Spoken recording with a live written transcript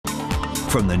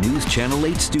From the News Channel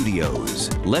 8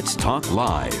 studios, let's talk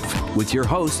live with your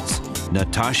hosts,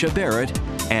 Natasha Barrett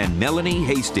and Melanie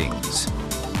Hastings.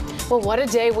 Well, what a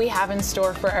day we have in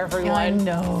store for everyone. I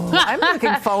know. I'm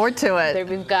looking forward to it. There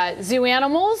we've got zoo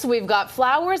animals, we've got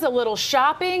flowers, a little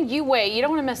shopping. You wait, you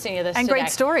don't want to miss any of this and today.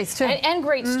 Great stories, too. And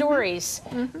great stories.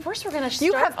 First, we're going to start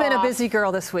You have been off. a busy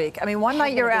girl this week. I mean, one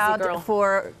night you're out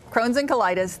for Crohn's and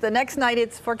colitis. The next night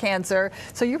it's for cancer.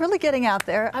 So you're really getting out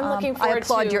there. I'm looking forward I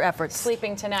applaud to your efforts.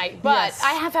 Sleeping tonight. But Yes.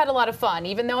 I have had a lot of fun,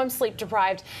 even though I'm sleep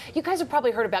deprived. You guys have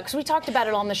probably heard about, because we talked about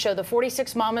it on the show, the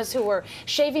 46 mamas who were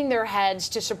shaving their heads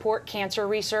to support cancer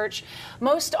research.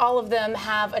 Most all of them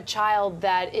have a child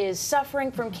that is suffering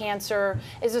from cancer,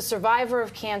 is a survivor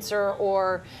of cancer,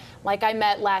 or like I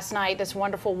met last night, this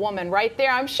wonderful woman right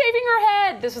there. I'm shaving her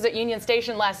head. This was at Union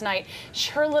Station last night.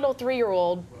 Her little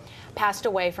 3-year-old passed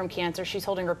away from cancer. She's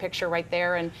holding her picture right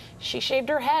there, and she shaved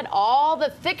her head. All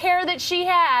the thick hair that she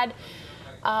had.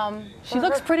 She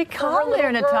looks pretty calm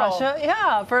there, Natasha.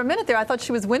 Yeah, for a minute there I thought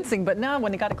she was wincing, but no,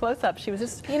 when they got a close-up, she was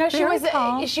just she was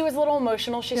calm. she was a little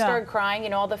emotional. She started crying, you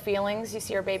know, all the feelings. You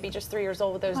see her baby just 3 years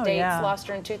old with those dates. Yeah. Lost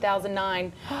her in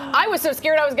 2009. I was so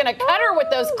scared I was going to cut her with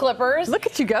those clippers. Look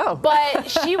at you go. But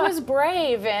she was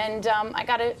brave, and I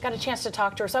got a chance to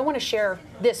talk to her, so I want to share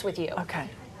this with you. Okay.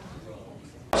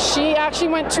 She actually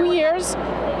went 2 years,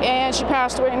 and she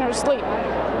passed away in her sleep.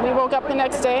 We woke up the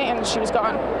next day, and she was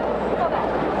gone.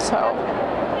 So.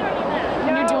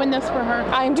 And you're doing this for her?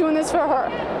 I'm doing this for her.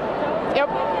 Yep.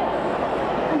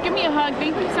 Well, give me a hug.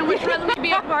 Thank you so much for letting me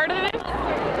be a part of this.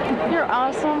 You're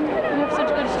awesome. You have such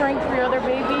good strength for your other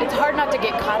baby. It's hard not to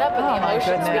get caught up in the my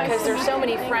emotions goodness. because there's so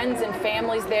many friends and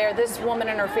families there. This woman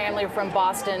and her family are from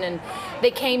Boston, and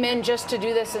they came in just to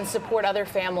do this and support other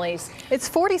families. It's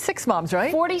 46 moms,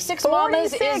 right? 46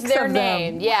 Mommas is their of them.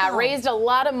 name. Yeah, Wow. raised a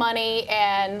lot of money,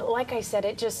 and like I said,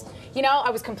 it just, you know, I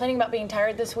was complaining about being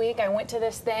tired this week. I went to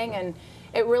this thing, and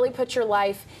it really puts your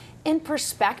life in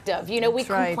perspective. You know, we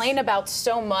That's right. complain about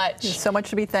so much. There's so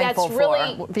much to be thankful That's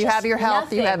really for. If you have your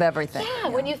health, you have everything. Yeah,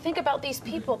 when you think about these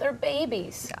people, their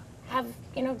babies have,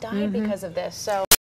 you know, died because of this. So